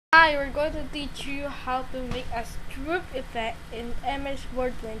Hi, we're going to teach you how to make a Stroop Effect in MS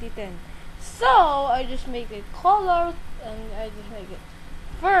Word 2010. So, I just make it color and I just make it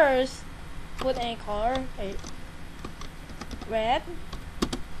first, put any color, red,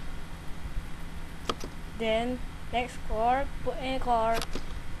 then next color, put any color,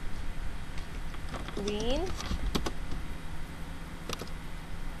 green,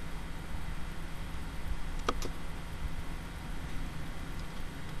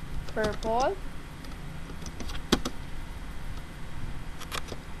 purple,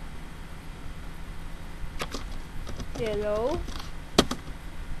 yellow,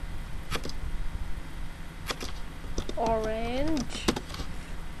 orange,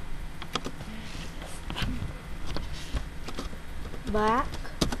 black,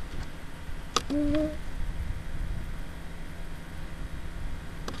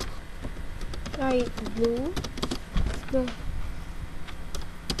 light blue,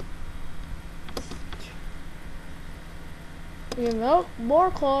 you know, more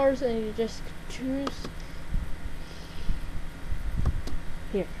colors and you just choose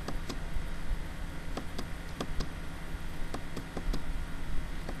here.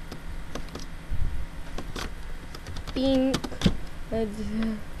 Pink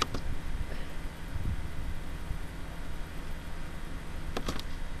and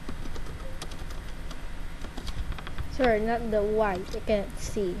sorry, not the white, I can't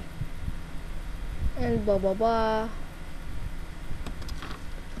see. And blah blah blah.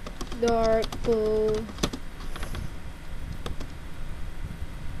 Dark blue,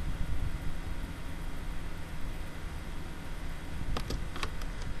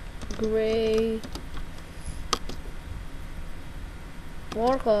 gray,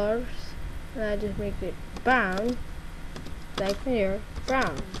 more colors, and I just make it brown, like here,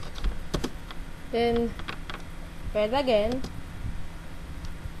 brown. Then red again,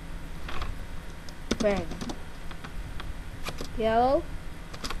 red, yellow,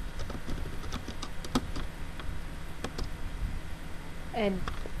 and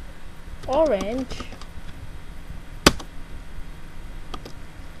orange,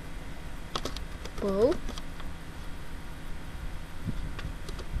 blue.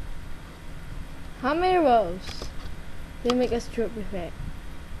 How many rows? They make a Stroop Effect.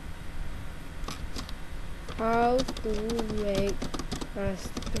 How to make a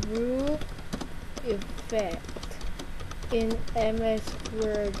Stroop Effect in MS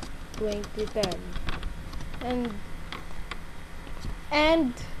Word 2010.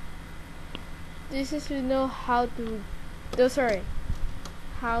 And this is to know how to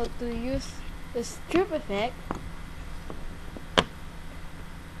how to use the Stroop Effect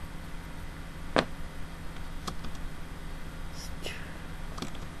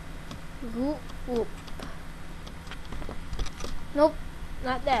Oop. Nope,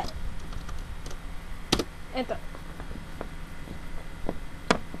 not that. Enter.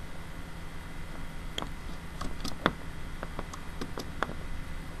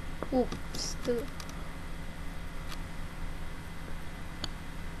 Oops.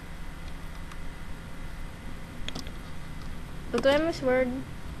 Go to MS Word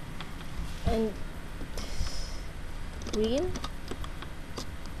and green.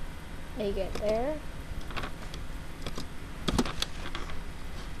 You get there.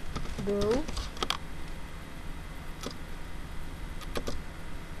 Blue.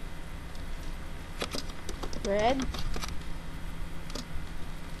 Red.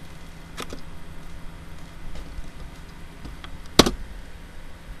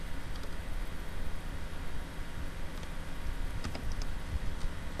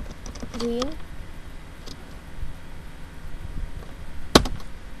 Green.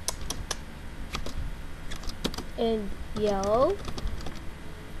 And yellow.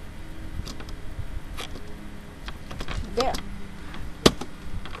 There.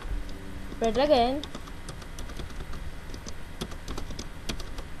 Red again.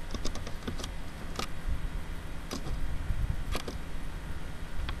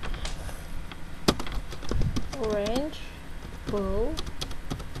 Orange. Blue.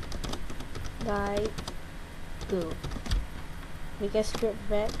 Light blue. Make a Stroop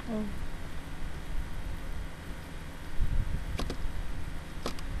Effect.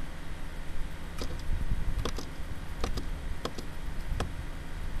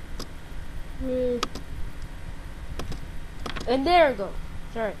 And there we go.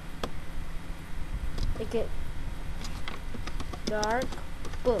 Sorry. Make it dark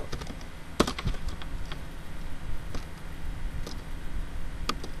blue.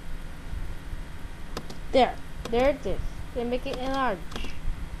 There it is. Then make it enlarge.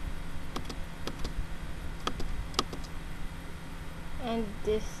 and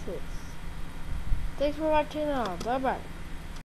this is. Thanks for watching. Bye bye.